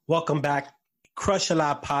Welcome back. Crush a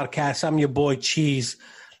Lot Podcast. I'm your boy Cheese.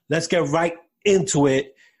 Let's get right into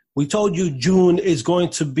it. We told you June is going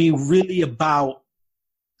to be really about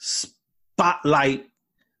spotlight,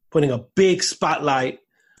 putting a big spotlight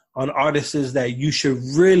on artists that you should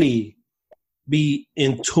really be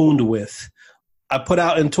in tune with. I put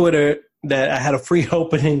out in Twitter that I had a free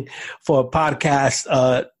opening for a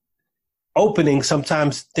podcast opening.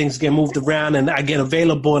 Sometimes things get moved around and I get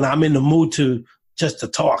available and I'm in the mood to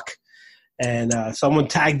talk. And someone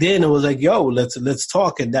tagged in and was like, yo, let's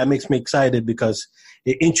talk. And that makes me excited because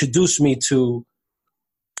it introduced me to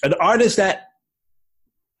an artist that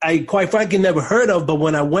I quite frankly never heard of. But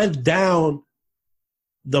when I went down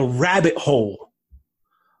the rabbit hole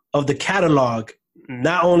of the catalog,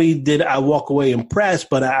 not only did I walk away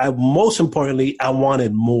impressed, but most importantly, I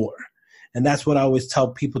wanted more. And that's what I always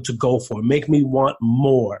tell people to go for. Make me want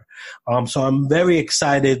more. So I'm very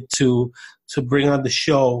excited to bring on the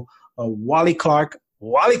show Wally Clark.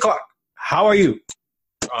 Wally Clark, how are you?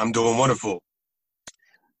 I'm doing wonderful.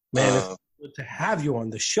 Man, it's good to have you on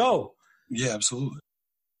the show. Yeah, absolutely.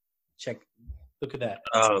 Look at that.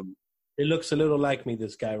 It looks a little like me,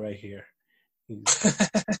 this guy right here.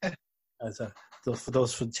 For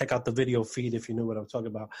those who check out the video feed if you know what I'm talking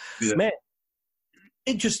about. Yeah. Man,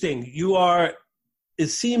 interesting. It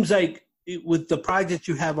seems like with the project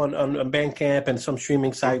you have on Bandcamp and some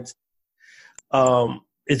streaming sites,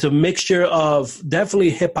 it's a mixture of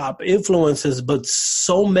definitely hip-hop influences, but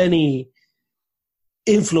so many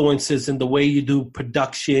influences in the way you do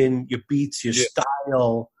production, your beats, your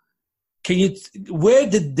style. Where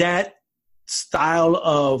did that style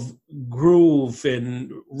of groove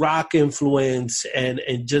and rock influence and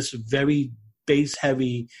just very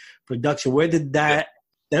bass-heavy production, where did that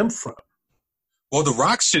stem from? Well, the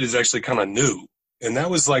rock shit is actually kind of new. And that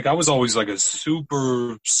was I was always like a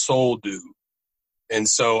super soul dude. And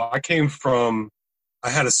so I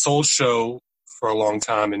had a soul show for a long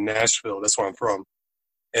time in Nashville. That's where I'm from.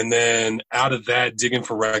 And then out of that, digging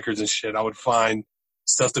for records and shit, I would find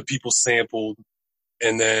stuff that people sampled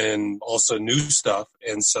and then also new stuff.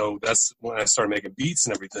 And so that's when I started making beats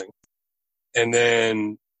and everything. And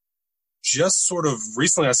then just sort of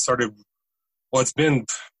recently it's been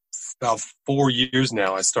about 4 years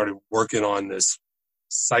now, I started working on this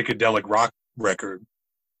psychedelic rock record.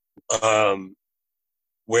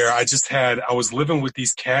 Where I was living with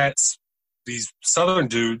these cats, these Southern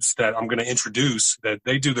dudes that I'm going to introduce, that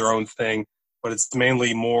they do their own thing, but it's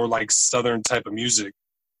mainly more like Southern type of music.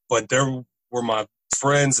 But they were my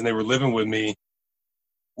friends and they were living with me.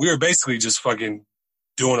 We were basically just fucking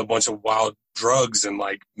doing a bunch of wild drugs and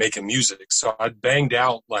like making music. So I banged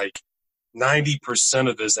out like 90%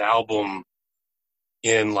 of this album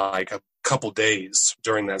in like a couple days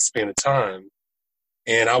during that span of time.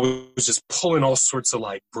 And I was just pulling all sorts of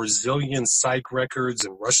like Brazilian psych records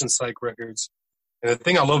and Russian psych records. And the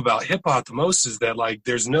thing I love about hip hop the most is that like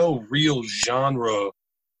there's no real genre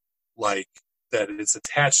like that it's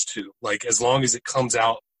attached to. Like as long as it comes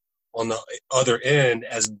out on the other end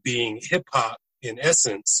as being hip hop in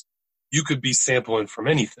essence, you could be sampling from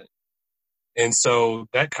anything. And so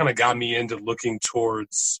that kind of got me into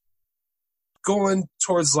going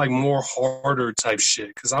towards like more harder type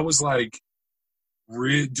shit. Cause I was like,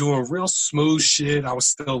 doing real smooth shit. I was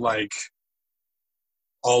still like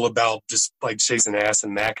all about just like chasing ass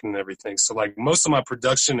and macking and everything. So like most of my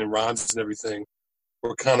production and rhymes and everything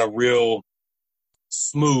were kind of real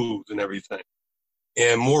smooth and everything.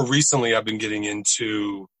 And more recently I've been getting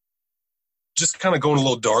into just kind of going a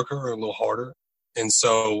little darker or a little harder. And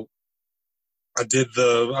so I've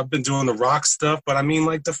been doing the rock stuff, but I mean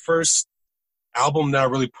like the first album that I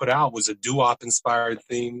really put out was a doo-wop inspired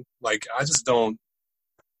theme. Like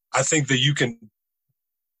I think that you can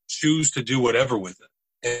choose to do whatever with it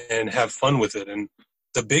and have fun with it. And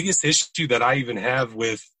the biggest issue that I even have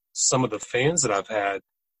with some of the fans that I've had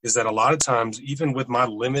is that a lot of times, even with my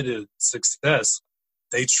limited success,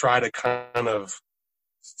 they try to kind of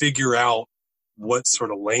figure out what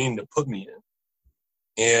sort of lane to put me in.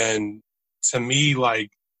 And to me,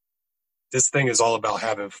 like, this thing is all about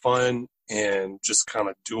having fun and just kind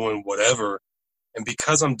of doing whatever. And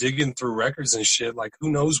because I'm digging through records and shit, like,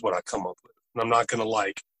 who knows what I come up with? And I'm not going to,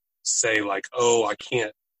 like, say, like, oh, I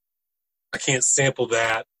can't sample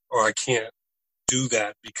that or I can't do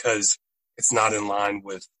that because it's not in line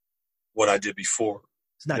with what I did before.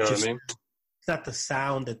 It's not what I mean? It's not the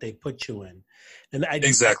sound that they put you in. And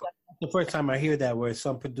exactly. The first time I hear that, where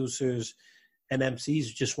some producers and MCs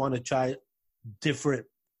just want to try different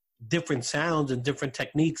sounds and different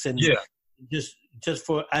techniques and just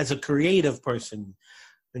for as a creative person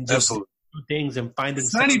and just Absolutely. things and finding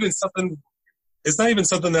it's not even something it's not even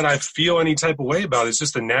something that I feel any type of way about. It's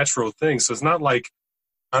just a natural thing. So it's not like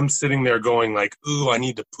I'm sitting there going like, ooh, I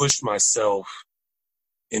need to push myself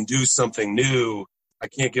and do something new. I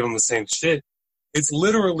can't give them the same shit. It's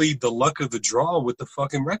literally the luck of the draw with the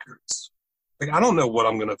fucking records. Like, I don't know what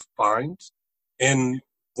I'm going to find. And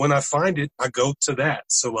when I find it, I go to that.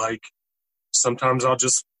 So, like, sometimes I'll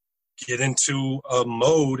just get into a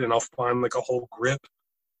mode and I'll find, like, a whole grip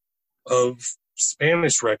of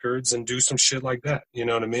Spanish records and do some shit like that. You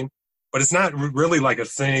know what I mean? But it's not really like a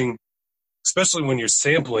thing, especially when you're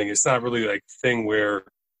sampling, it's not really like a thing where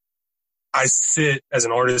I sit as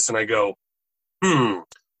an artist and I go,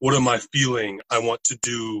 what am I feeling? I want to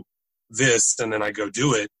do this, and then I go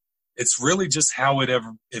do it. It's really just how it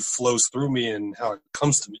flows through me and how it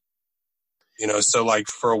comes to me. You know, so like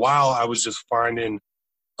for a while I was just finding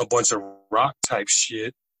a bunch of rock type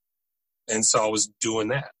shit, and so I was doing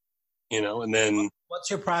that, you know, and then what's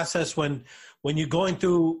your process when you're going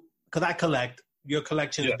through, because I collect, your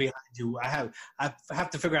collection is behind you. I have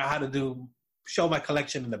to figure out how to show my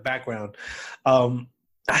collection in the background.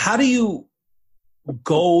 How do you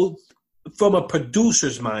go from a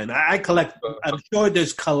producer's mind? I collect. I'm sure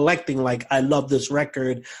there's collecting, like, I love this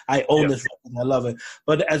record, I own this record, I love it.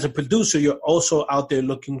 But as a producer, you're also out there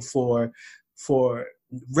looking for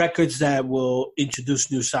records that will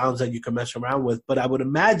introduce new sounds that you can mess around with. But I would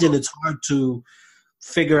imagine it's hard to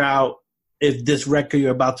figure out if this record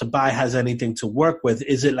you're about to buy has anything to work with.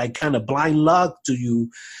 Is it like kind of blind luck? Do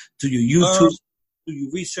you YouTube? Do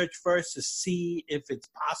you research first to see if it's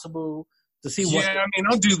possible? To see what? Yeah, I mean,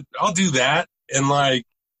 I'll do that, and like,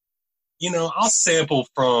 you know, I'll sample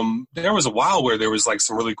from. There was a while where there was like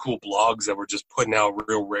some really cool blogs that were just putting out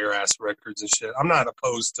real rare ass records and shit. I'm not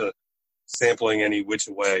opposed to sampling any which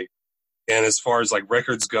way, and as far as like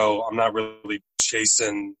records go, I'm not really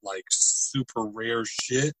chasing like super rare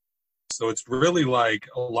shit. So it's really like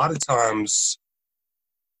a lot of times,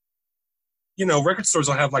 you know, record stores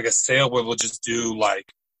will have like a sale where they'll just do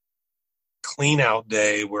like clean out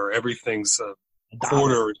day where everything's a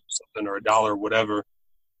quarter or something, or $1, whatever.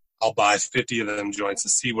 I'll buy 50 of them joints to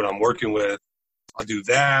see what I'm working with. I'll do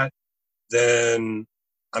that. Then,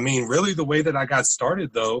 I mean, really the way that I got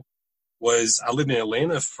started though was I lived in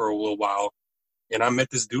Atlanta for a little while, and I met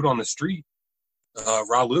this dude on the street,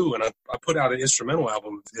 Ralu, and I put out an instrumental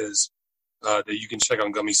album of his that you can check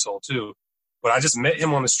on Gummy Soul too. But I just met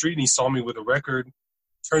him on the street and he saw me with a record.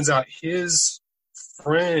 Turns out his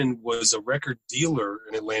friend was a record dealer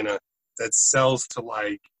in Atlanta that sells to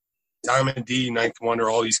like Diamond D, Ninth Wonder,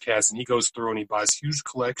 all these cats, and he goes through and he buys huge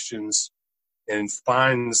collections and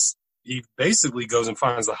he basically goes and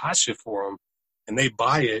finds the hot shit for them, and they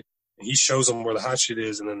buy it, and he shows them where the hot shit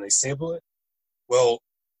is, and then they sample it. Well,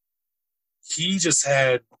 he just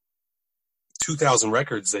had 2,000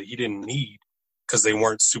 records that he didn't need because they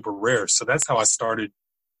weren't super rare. So that's how I started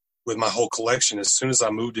with my whole collection. As soon as I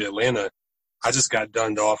moved to Atlanta, I just got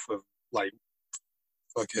dunned off of like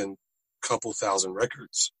fucking couple thousand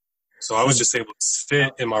records. So I was just able to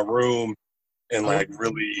sit in my room and like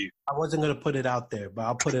really. I wasn't going to put it out there, but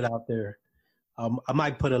I'll put it out there. I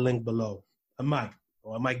might put a link below. I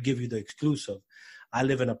might give you the exclusive. I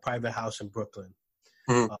live in a private house in Brooklyn.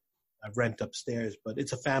 Mm-hmm. I rent upstairs, but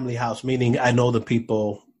it's a family house, meaning I know the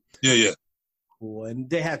people. Yeah. And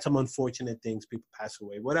they had some unfortunate things. People pass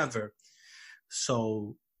away, whatever.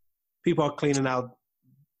 So people are cleaning out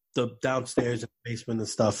the downstairs and basement and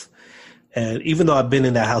stuff. And even though I've been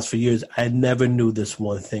in that house for years, I never knew this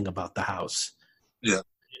one thing about the house. Yeah.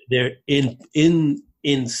 They're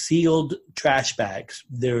in sealed trash bags.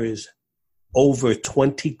 There is over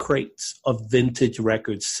 20 crates of vintage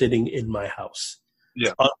records sitting in my house.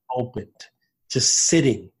 Yeah. Unopened. Just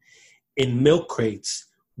sitting in milk crates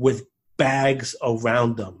with bags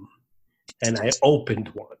around them. And I opened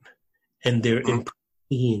one, and they're in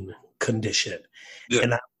pristine condition. Yeah.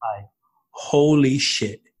 And I'm like, holy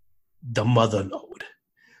shit, the mother lode.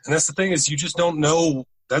 And that's the thing, is you just don't know.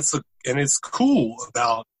 And it's cool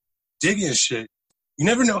about digging shit. You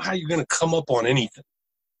never know how you're going to come up on anything.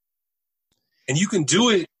 And you can do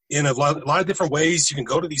it in a lot of different ways. You can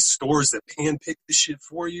go to these stores that handpick the shit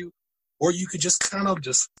for you, or you could just kind of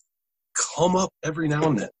just come up every now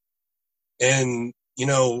and then. And, you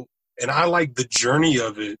know, and I like the journey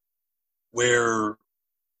of it, where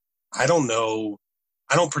I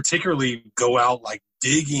don't particularly go out like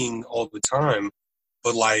digging all the time,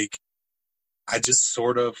 but like I just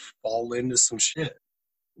sort of fall into some shit.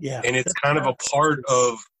 Yeah. And it's kind of a part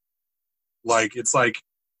of like, it's like,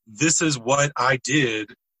 this is what I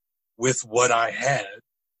did with what I had.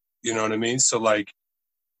 You know what I mean? So like,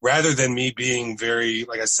 rather than me being very,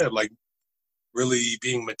 like I said, like really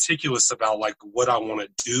being meticulous about like what I want to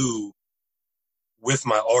do with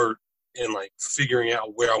my art and like figuring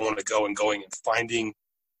out where I want to go and going and finding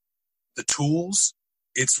the tools.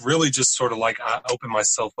 It's really just sort of like I open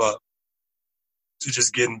myself up to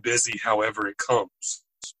just getting busy however it comes.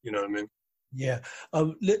 You know what I mean? Yeah.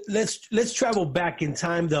 Let's travel back in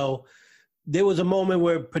time though. There was a moment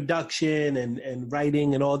where production and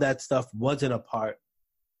writing and all that stuff wasn't a part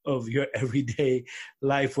of your everyday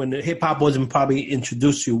life, when hip hop wasn't probably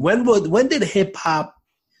introduced to you. When did hip hop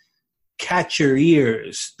catch your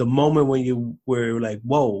ears? The moment when you were like,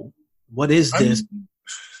 whoa, what is this?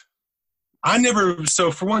 I never, so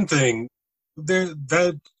for one thing, it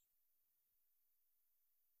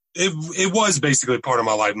was basically part of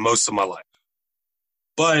my life most of my life.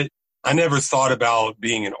 But I never thought about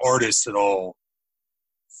being an artist at all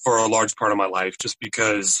for a large part of my life, just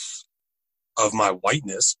because of my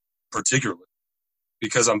whiteness, particularly.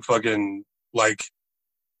 Because I'm fucking, like,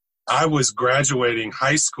 I was graduating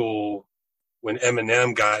high school when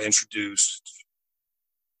Eminem got introduced.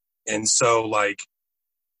 And so, like,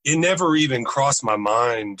 it never even crossed my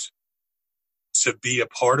mind to be a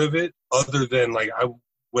part of it, other than, like,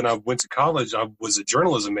 when I went to college, I was a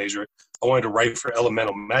journalism major. I wanted to write for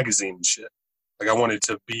Elemental magazine and shit. Like, I wanted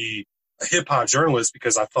to be a hip-hop journalist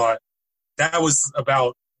because I thought that was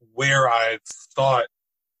about where I thought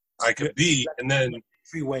I could be. And then,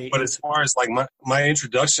 but as far as, like, my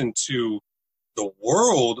introduction to the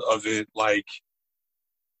world of it, like,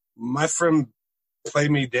 my friend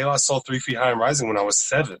played me De La Soul 3 Feet High and Rising when I was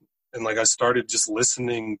 7. And, like, I started just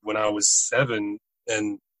listening when I was 7.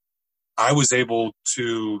 And I was able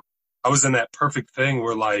to, I was in that perfect thing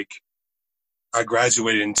where, like, I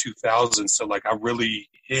graduated in 2000. So, like, I really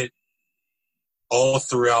hit all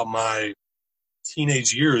throughout my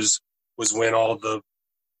teenage years was when all the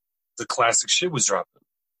classic shit was dropping.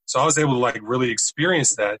 So I was able to, like, really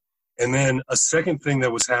experience that. And then a second thing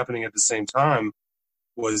that was happening at the same time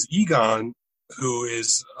was Egon, who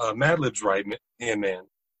is Madlib's right-hand man.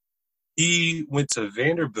 He went to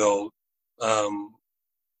Vanderbilt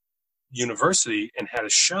University and had a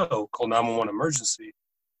show called 911 Emergency.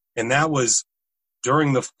 And that was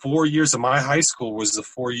during the 4 years of my high school, was the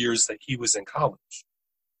 4 years that he was in college.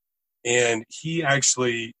 And he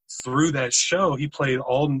actually, through that show, he played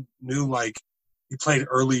all new, like, he played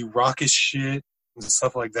early rockish shit and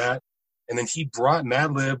stuff like that. And then he brought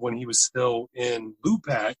Madlib when he was still in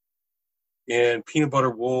Lupac and Peanut Butter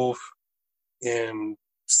Wolf and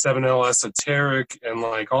 7L Esoteric and,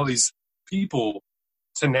 like, all these people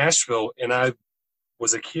to Nashville. And I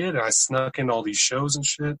was a kid and I snuck in all these shows and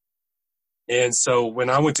shit. And so when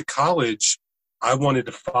I went to college, I wanted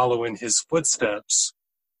to follow in his footsteps.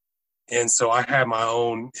 And so I had my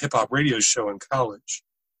own hip hop radio show in college.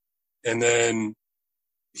 And then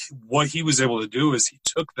what he was able to do is he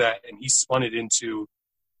took that and he spun it into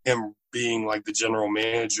him being, like, the general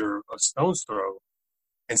manager of Stone's Throw.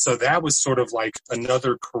 And so that was sort of like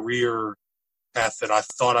another career path that I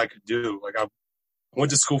thought I could do. Like, I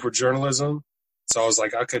went to school for journalism. So I was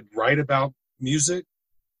like, I could write about music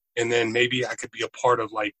and then maybe I could be a part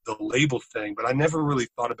of, like, the label thing. But I never really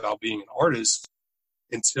thought about being an artist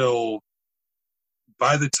until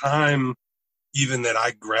by the time even that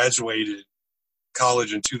I graduated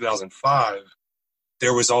college in 2005,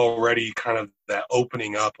 there was already kind of that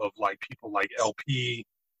opening up of, like, people like LP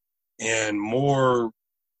and more,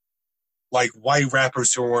 like, white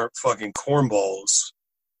rappers who weren't fucking cornballs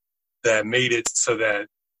that made it so that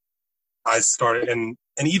I started. And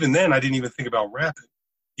even then, I didn't even think about rapping.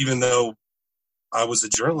 Even though I was a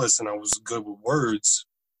journalist and I was good with words,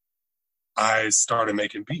 I started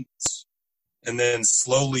making beats. And then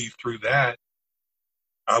slowly through that,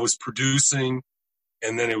 I was producing,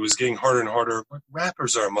 and then it was getting harder and harder.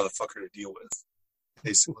 Rappers are a motherfucker to deal with,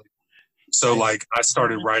 basically. So, like, I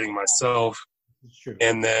started writing myself,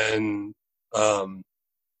 and then,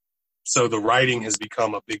 so the writing has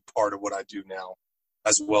become a big part of what I do now,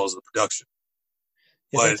 as well as the production.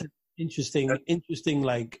 Yeah, that's interesting.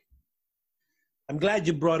 Like, I'm glad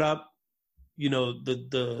you brought up, you know,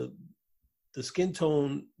 the skin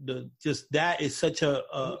tone. That is such a.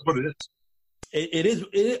 What it is. It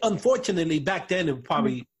is. Unfortunately, back then it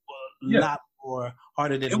probably was a lot more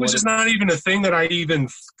harder than it was. Just not even a thing that I even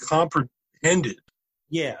comprehended.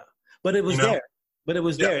 Yeah, but it was there. But it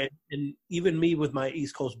was there, and even me with my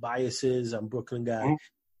East Coast biases, I'm a Brooklyn guy.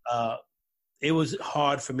 Mm-hmm. It was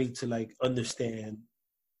hard for me to, like, understand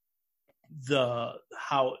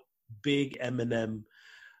how big Eminem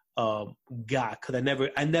got, because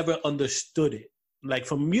I never understood it. Like,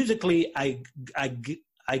 from musically, I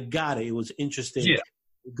got it. It was interesting. Yeah.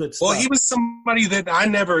 good stuff. Well, he was somebody that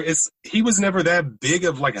he was never that big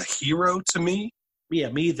of like a hero to me. Yeah,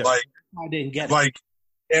 me either. Like, I didn't get like,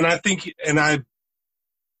 and I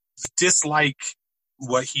dislike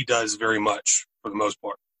what he does very much for the most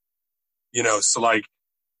part. You know, so like,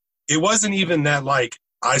 it wasn't even that like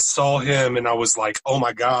I saw him and I was like, oh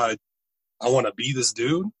my God, I want to be this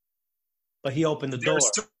dude. But he opened the door.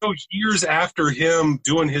 Still years after him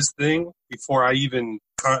doing his thing before I even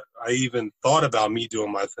thought about me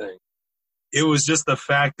doing my thing. It was just the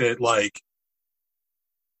fact that like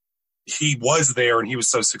he was there and he was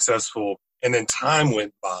so successful, and then time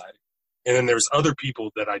went by, and then there's other people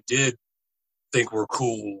that I did think were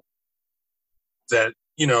cool that,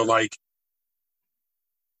 you know, like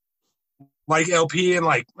LP and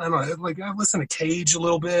like, I don't know, like I listened to Cage a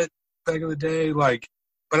little bit back in the day, like,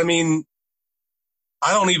 but I mean,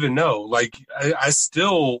 I don't even know. Like, I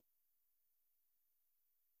still,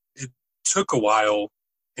 it took a while.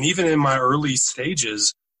 And even in my early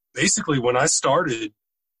stages, basically when I started,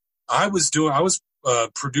 I was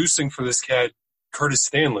producing for this cat, Curtis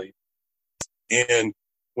Stanley. And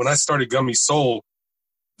when I started Gummy Soul,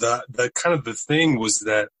 the kind of the thing was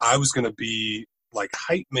that I was going to be like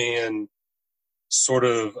hype man, sort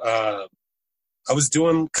of, I was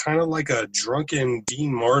doing kind of like a drunken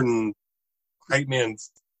Dean Martin hype man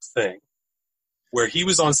thing, where he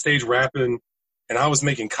was on stage rapping and I was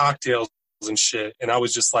making cocktails and shit, and I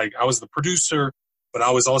was just like, I was the producer, but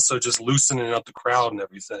I was also just loosening up the crowd and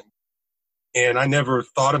everything. And I never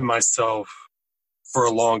thought of myself for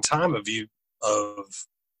a long time of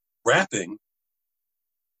rapping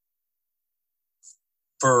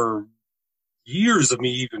for years of me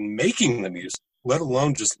even making the music, let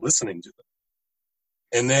alone just listening to it.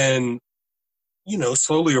 And then, you know,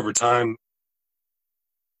 slowly over time,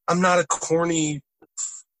 I'm not a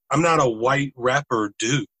white rapper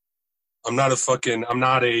dude.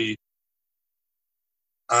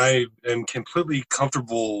 I am completely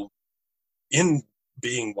comfortable in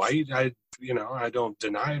being white. I don't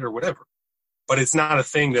deny it or whatever, but it's not a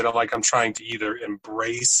thing that I'm trying to either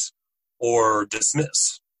embrace or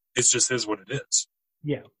dismiss. It just is what it is.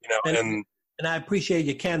 Yeah. You know, and I appreciate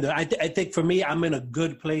your candor. I think for me, I'm in a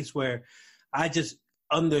good place where I just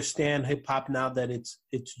understand hip hop now that it's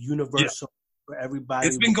universal for everybody.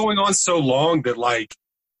 It's been going on so long that like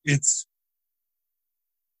it's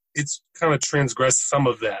kind of transgressed some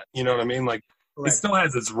of that. You know what I mean? Like, correct. It still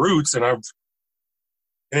has its roots, and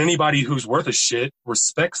anybody who's worth a shit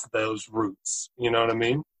respects those roots. You know what I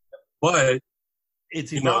mean? But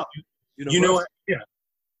it's evolved. You know, yeah.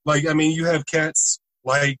 Like, I mean, you have cats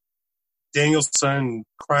like Daniel's son,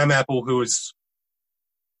 Crime Apple,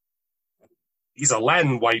 he's a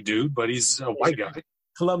Latin white dude, but he's a white guy.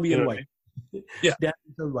 Colombian white. Yeah.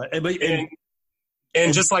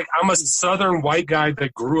 And just like I'm a Southern white guy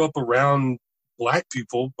that grew up around black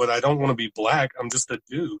people, but I don't want to be black. I'm just a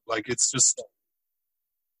dude. Like,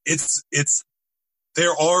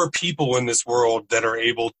 there are people in this world that are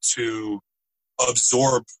able to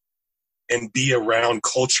absorb and be around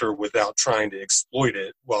culture without trying to exploit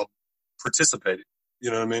it while participating. You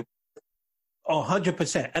know what I mean?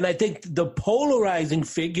 100%. And I think the polarizing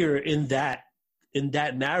figure in that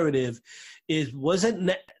narrative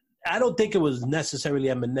I don't think it was necessarily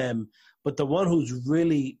Eminem, but the one who's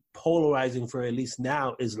really polarizing for at least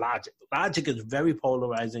now is Logic. Logic is very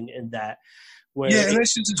polarizing in that. And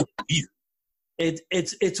that's just weird.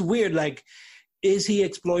 It's weird. Like, is he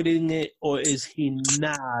exploiting it or is he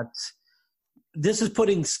not? This is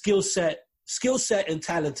putting skill set and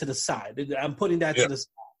talent to the side. I'm putting that to the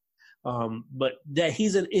side. But that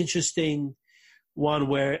he's an interesting one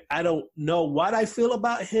where I don't know what I feel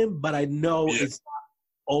about him, but I know it's not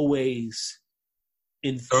always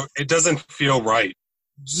so it doesn't feel right.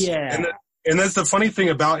 Yeah. And that's the funny thing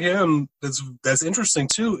about him that's interesting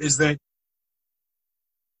too, is that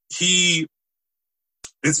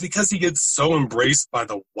it's because he gets so embraced by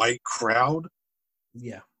the white crowd.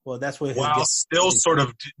 Yeah. Well, that's what while still sort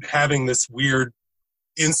of having this weird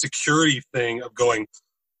insecurity thing of going,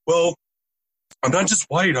 well, I'm not just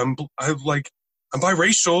white. I'm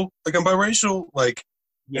biracial. Like, I'm biracial. Like,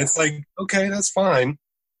 It's like, okay, that's fine.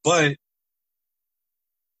 But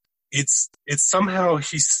it's somehow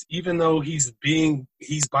even though he's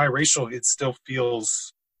biracial, it still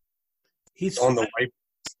feels he's on the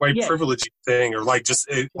white privilege thing, or like just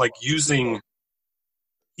like using,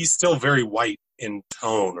 he's still very white in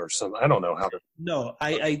tone or something. I don't know how to. No,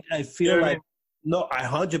 I feel like, no,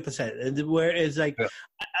 100%. And whereas like,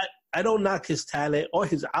 I don't knock his talent or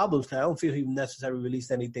his albums. I don't feel he necessarily released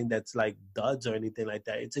anything that's like duds or anything like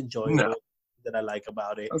that. It's enjoyable. that I like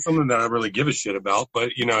about it. That's something that I really give a shit about,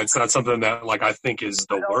 but it's not something that like I think is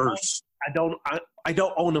the worst. I don't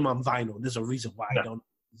own them on vinyl. There's a reason why No. I don't.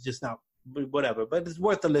 It's just not whatever. But it's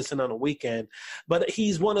worth a listen on a weekend. But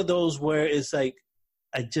he's one of those where it's like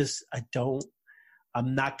I'm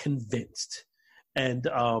not convinced, and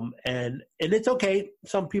it's okay.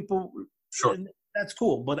 Some people, Sure. that's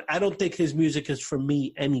cool, but I don't think his music is for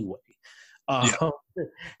me anyway.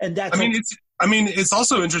 And that's. It's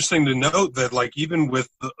also interesting to note that like even with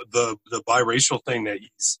the biracial thing that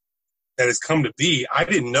has come to be, I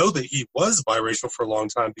didn't know that he was biracial for a long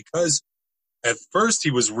time because at first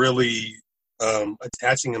he was really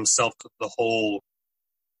attaching himself to the whole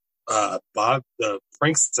the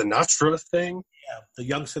Frank Sinatra thing. Yeah, the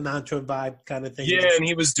young Sinatra vibe kind of thing. Yeah, and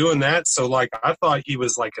he was doing that. So like I thought he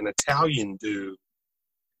was like an Italian dude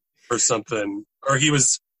or something, or he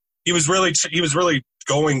was really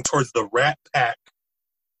going towards the Rat Pack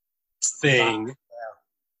thing. Wow.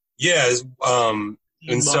 Yeah.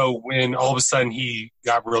 And so when all of a sudden he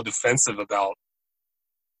got real defensive about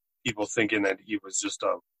people thinking that he was just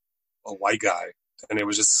a white guy, and it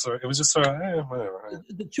was just sort of whatever.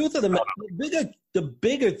 The truth of the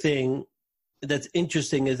bigger thing that's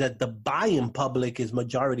interesting is that the buy-in public is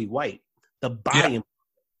majority white. The buy-in, yeah,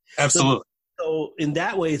 absolutely. So in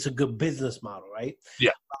that way, it's a good business model, right?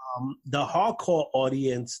 Yeah. The hardcore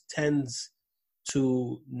audience tends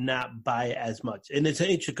to not buy as much, and it's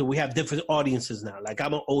interesting because we have different audiences now. Like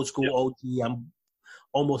I'm an old school OG. I'm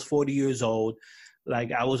almost 40 years old.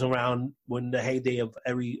 Like I was around when the heyday of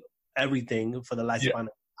everything for the lifespan of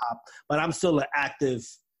pop, but I'm still an active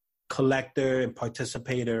collector and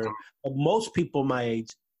participator. But most people my age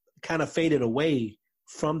kind of faded away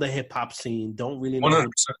from the hip hop scene. Don't really know. 100%.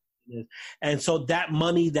 And so that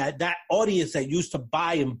money, that audience that used to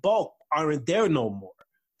buy in bulk aren't there no more.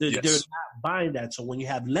 They're not buying that. So when you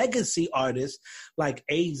have legacy artists like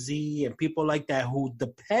AZ and people like that who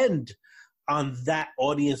depend on that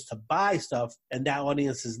audience to buy stuff, and that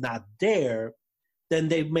audience is not there, then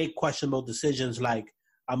they make questionable decisions like,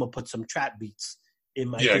 I'm going to put some trap beats in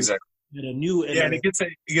my exactly. And it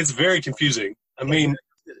gets very confusing. I mean,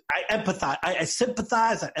 I empathize. I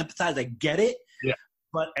sympathize. I empathize. I get it. Yeah.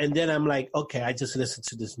 And then I'm like, okay, I just listened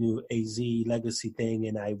to this new AZ Legacy thing,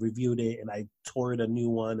 and I reviewed it, and I toured a new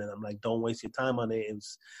one, and I'm like, don't waste your time on it. It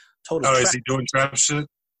was total. Oh, is he doing trap shit?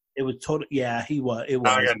 It was total. Yeah, he was. It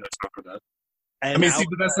was. I got no time for that. And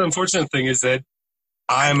but that's the unfortunate thing is that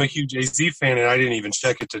I am a huge AZ fan, and I didn't even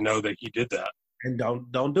check it to know that he did that. And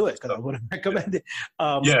don't do it because I wouldn't recommend it.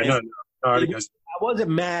 No. I wasn't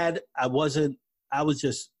mad. I was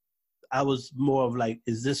more of like,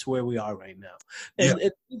 is this where we are right now? And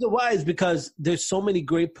the reason why is because there's so many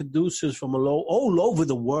great producers from all over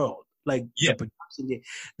the world. Like the production,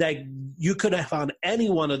 like you could have found any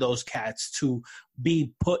one of those cats to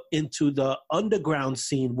be put into the underground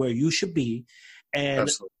scene where you should be. And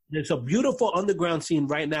absolutely. There's a beautiful underground scene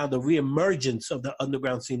right now. The reemergence of the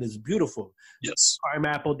underground scene is beautiful. Yes. Crime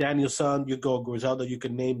Apple, Daniel Son, you go Griselda, you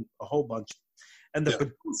can name a whole bunch. And the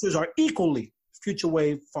producers are equally Future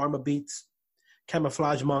Wave, Pharma Beats,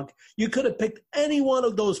 Camouflage Monk. You could have picked any one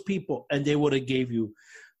of those people, and they would have gave you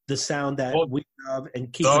the sound that we love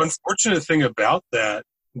and keep. The unfortunate thing about that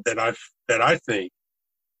I think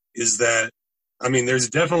is that there's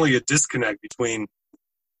definitely a disconnect between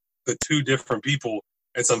the two different people.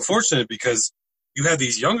 It's unfortunate because you have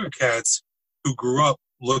these younger cats who grew up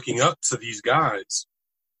looking up to these guys,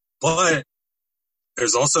 but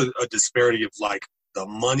there's also a disparity of like the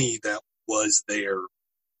money that was there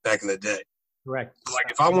back in the day. Correct.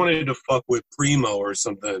 Like if I wanted to fuck with Primo or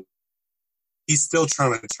something, he's still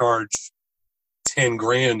trying to charge 10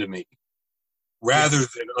 grand to me rather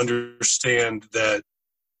than understand that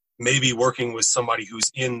maybe working with somebody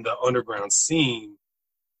who's in the underground scene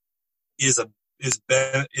is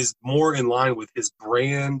more in line with his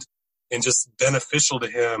brand and just beneficial to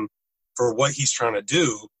him for what he's trying to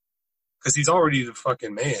do because he's already the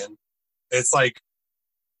fucking man. It's like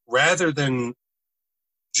rather than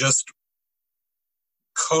just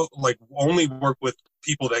only work with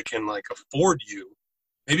people that can like afford you,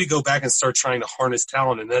 maybe go back and start trying to harness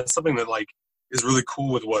talent. And that's something that like is really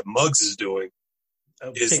cool with what Muggs is doing.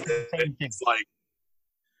 It's like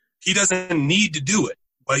he doesn't need to do it,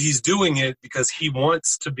 but he's doing it because he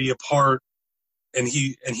wants to be a part, and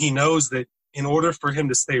he knows that in order for him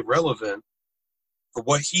to stay relevant for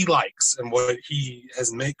what he likes and what he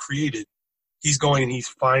has created, he's going and he's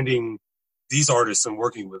finding these artists and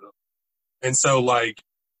working with them. And so, like,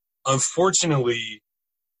 unfortunately,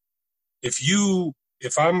 if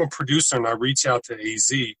I'm a producer and I reach out to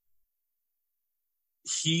AZ,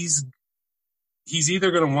 he's he's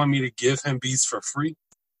either going to want me to give him beats for free,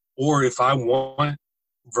 or if I want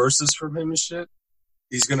verses from him and shit,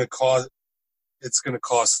 it's going to cost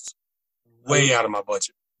way out of my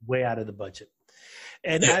budget. Way out of the budget.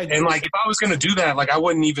 And and like, if I was going to do that, like, I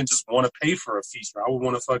wouldn't even just want to pay for a feature. I would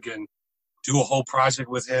want to fucking do a whole project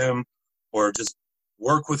with him, or just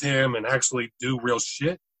work with him and actually do real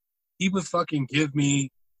shit. He would fucking give me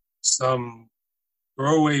some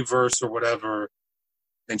throwaway verse or whatever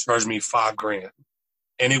and charge me $5,000.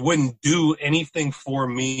 And it wouldn't do anything for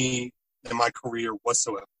me in my career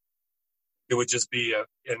whatsoever. It would just be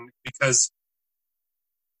and because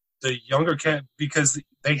the younger cat, because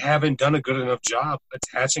they haven't done a good enough job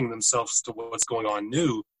attaching themselves to what's going on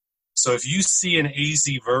new. So if you see an AZ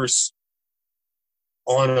verse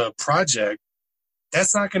on a project,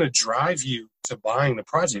 that's not going to drive you to buying the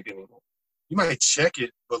project anymore. You might check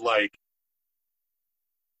it, but like,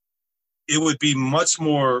 it would be much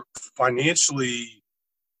more financially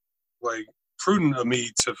like prudent of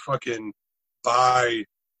me to fucking buy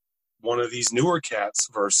one of these newer cats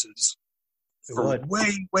verses for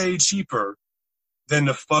way, way cheaper than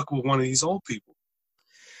to fuck with one of these old people.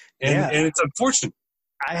 And it's unfortunate.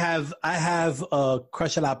 I have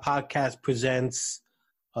Crush a Lot Podcast presents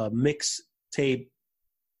a mixtape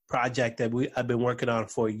project that I've been working on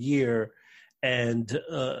for a year, and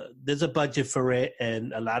there's a budget for it,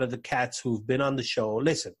 and a lot of the cats who've been on the show,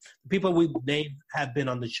 listen, the people we named have been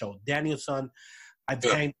on the show. Daniel-san, I've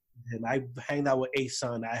hanged with him. I've hanged out with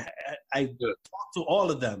A-Son. I talked to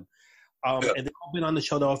all of them. And they've all been on the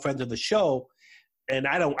show. They're all friends of the show. And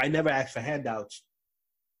I never asked for handouts.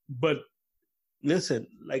 But listen,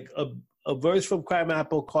 like a verse from Crime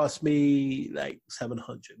Apple cost me like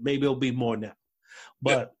 $700. Maybe it'll be more now.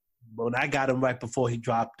 But when I got him right before he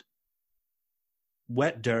dropped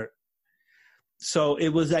Wet Dirt, so it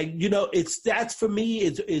was like, that's for me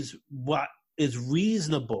is what is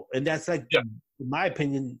reasonable, and that's like, in my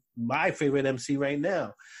opinion, my favorite MC right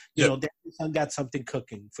now. Daniel-san got something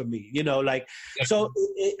cooking for me. So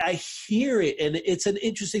I hear it, and it's an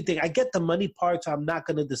interesting thing. I get the money part, so I'm not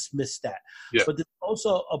going to dismiss that. Yeah. But there's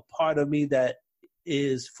also a part of me that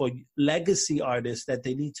is for legacy artists that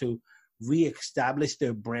they need to reestablish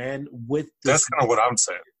their brand with. That's kind of what I'm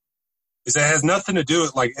saying. Is it has nothing to do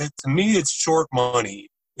with, like, to me, it's short money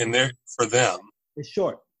in there for them. It's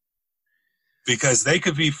short. Because they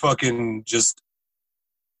could be fucking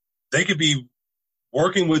they could be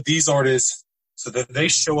working with these artists so that they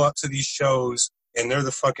show up to these shows and they're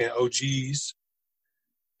the fucking OGs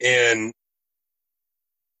and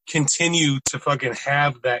continue to fucking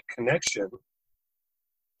have that connection.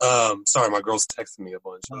 Sorry, my girl's texting me a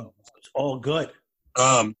bunch. Oh, it's all good.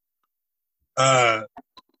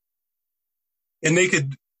 And they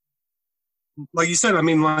could, like you said, I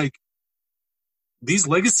mean, like, these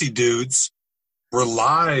legacy dudes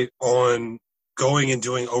rely on going and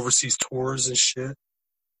doing overseas tours and shit.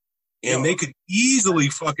 And they could easily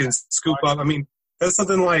fucking scoop up. I mean, that's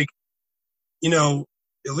something like, at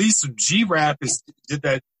least G-Rap did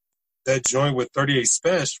that joint with 38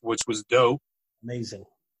 Special, which was dope. Amazing.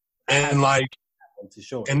 And like,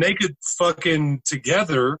 and they could fucking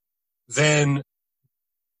together then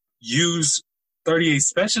use 38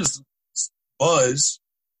 Special's buzz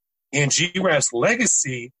and G-Rap's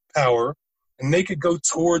legacy power, and they could go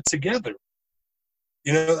tour together.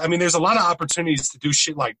 I mean, there's a lot of opportunities to do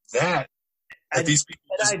shit like that. These people.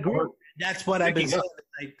 And I agree. That's what I've been saying.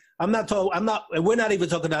 Like, we're not even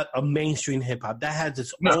talking about a mainstream hip hop. That has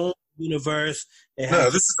its own universe. This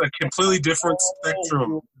is a completely different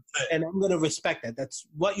spectrum. And I'm going to respect that. That's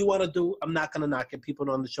what you want to do. I'm not going to knock it. People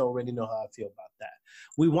on the show already know how I feel about that.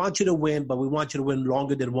 We want you to win, but we want you to win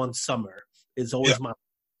longer than one summer. It's always my.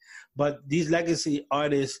 But these legacy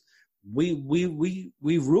artists, we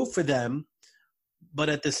root for them, but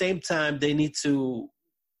at the same time, they need to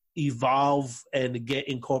evolve and get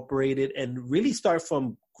incorporated and really start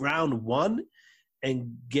from ground one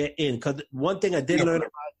and get in. Because one thing I did learn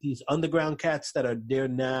about these underground cats that are there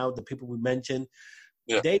now, the people we mentioned,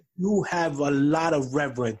 they do have a lot of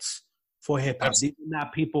reverence for hip-hop. These are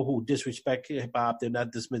not people who disrespect hip-hop. They're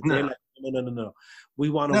not dismissed. No. They're like, no. We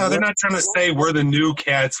want to. No, they're not trying to say we're the new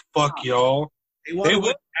cats. Fuck y'all. They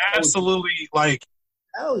would absolutely, like,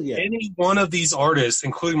 hell yeah. Any one of these artists,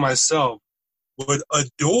 including myself, would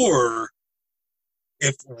adore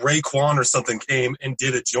if Raekwon or something came and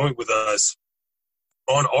did a joint with us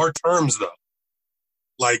on our terms, though.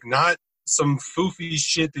 Like, not some foofy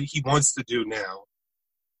shit that he wants to do now.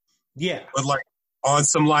 Yeah. But, like, on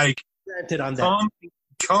some, like, on that.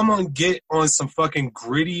 Come on, get on some fucking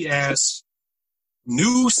gritty-ass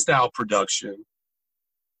new style production.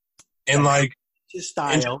 And, like... His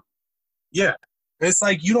style. And it's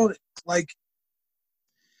like, you don't, like,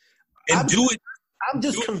 and do it. I'm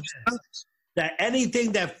just convinced that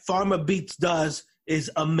anything that Pharma Beats does is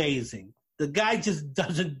amazing. The guy just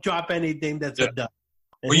doesn't drop anything that's a dud.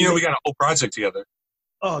 Well, you know, we got a whole project together.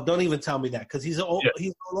 Oh, don't even tell me that, because he's all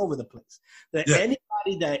over the place.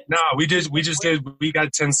 Anybody that we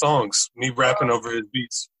got 10 songs. Me rapping over his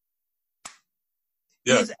beats.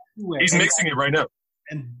 Yeah, he's mixing it right now.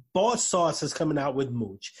 And Boss Sauce is coming out with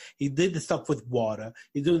Mooch. He did the stuff with Water.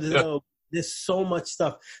 He did there's so much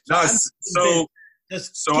stuff. So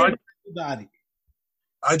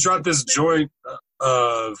I dropped this joint,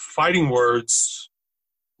 Fighting Words,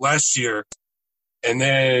 last year, and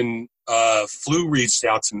then Flu reached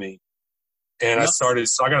out to me, and I started.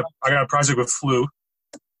 So I got a project with Flu,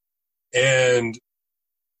 and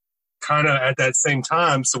kind of at that same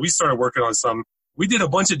time, so we started working on some. We did a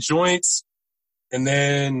bunch of joints, and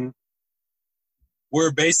then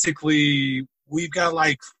we've got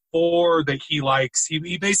like 4 that he likes.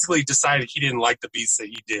 He basically decided he didn't like the beats that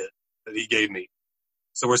he gave me,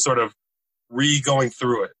 so we're sort of going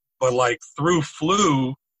through it. But like through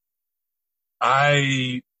Flu,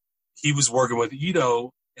 he was working with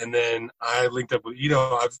Ito, and then I linked up with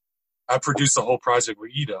Ito. I produced a whole project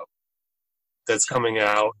with Ito that's coming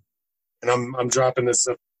out, and I'm dropping this.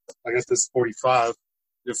 I guess this 45.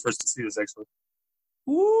 You're first to see this, actually.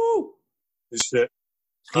 Woo! This shit.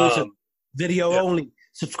 Exclusive video only.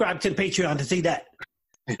 Subscribe to the Patreon to see that.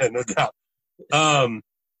 Yeah, no doubt.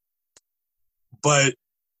 But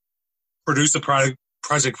produce a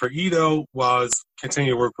project for Ito while I was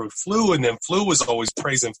continuing to work with Flu, and then Flu was always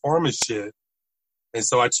praising Pharma's shit. And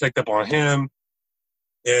so I checked up on him,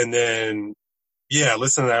 and then,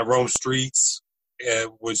 listen to that Rome Streets,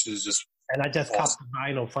 which is just And I just copped the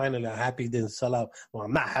vinyl finally. I'm happy it didn't sell out. Well,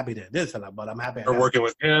 I'm not happy that it didn't sell out, but I'm happy. We're working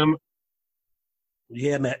with him.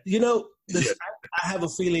 Yeah, man. You know, I have a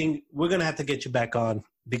feeling we're going to have to get you back on,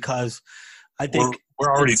 because I think...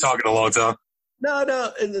 We're already talking a long time. No.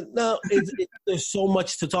 There's so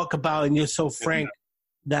much to talk about, and you're so frank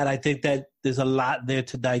that I think that there's a lot there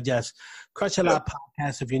to digest. Crush a Lot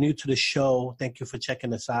Podcast, if you're new to the show, thank you for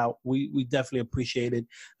checking us out. We definitely appreciate it.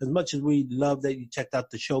 As much as we love that you checked out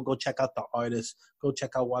the show, go check out the artist. Go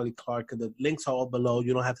check out Wally Clark. The links are all below.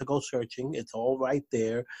 You don't have to go searching. It's all right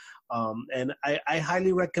there. And I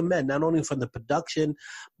highly recommend, not only from the production,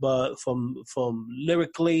 but from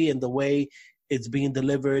lyrically and the way it's being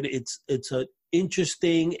delivered. It's an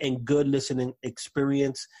interesting and good listening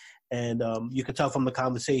experience. And you can tell from the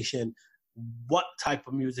conversation what type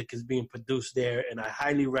of music is being produced there, and I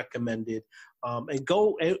highly recommend it. And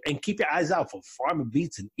go and keep your eyes out for Pharma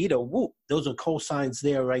Beats and Ito. Woo! Those are cosigns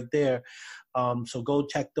there, right there. So go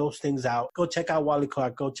check those things out. Go check out Wally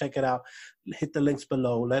Clark. Go check it out. Hit the links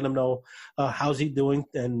below. Let him know how's he doing.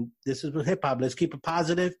 And this is with hip hop. Let's keep it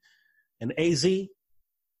positive. And AZ,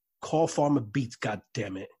 call Pharma Beats. God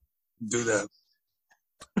damn it! Do that.